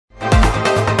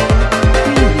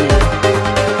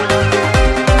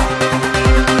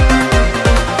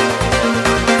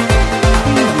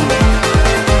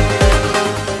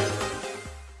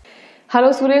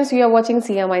Hello students, you are watching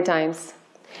CMI Times.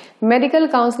 Medical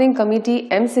Counselling Committee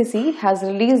MCC has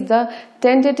released the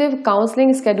tentative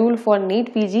counselling schedule for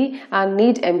NEET PG and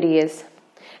NEET MDS.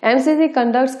 MCC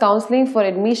conducts counselling for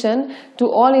admission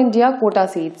to All India Quota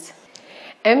seats.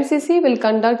 MCC will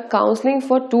conduct counselling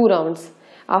for 2 rounds,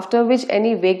 after which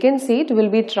any vacant seat will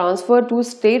be transferred to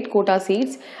State Quota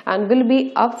seats and will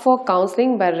be up for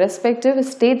counselling by respective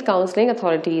state counselling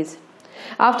authorities.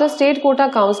 After State Quota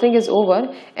counselling is over,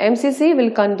 MCC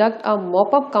will conduct a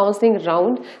Mop-Up counselling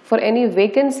round for any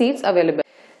vacant seats available.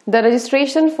 The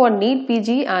registration for NEET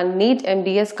PG and NEET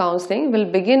MDS counselling will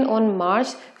begin on March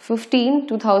 15,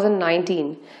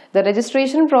 2019. The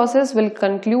registration process will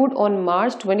conclude on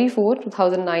March 24,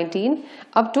 2019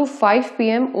 up to 5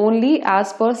 p.m. only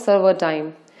as per server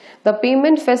time. The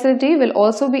payment facility will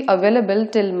also be available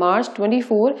till March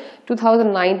 24,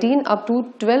 2019 up to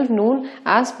 12 noon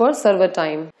as per server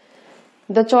time.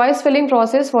 The choice filling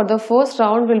process for the first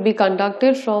round will be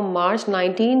conducted from March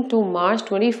 19 to March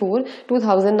 24,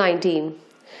 2019.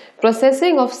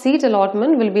 Processing of seat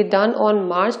allotment will be done on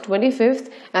March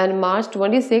 25th and March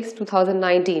 26,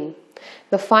 2019.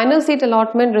 The final seat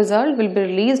allotment result will be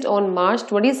released on March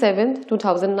 27,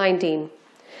 2019.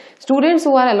 Students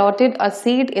who are allotted a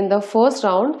seat in the first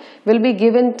round will be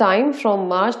given time from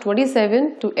March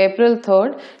 27 to April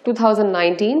 3,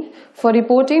 2019 for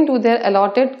reporting to their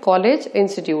allotted college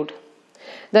institute.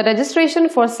 The registration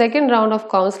for second round of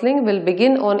counselling will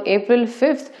begin on April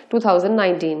 5,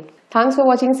 2019. Thanks for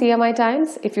watching CMI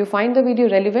Times. If you find the video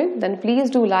relevant, then please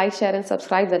do like, share and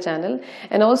subscribe the channel,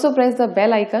 and also press the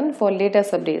bell icon for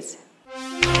latest updates.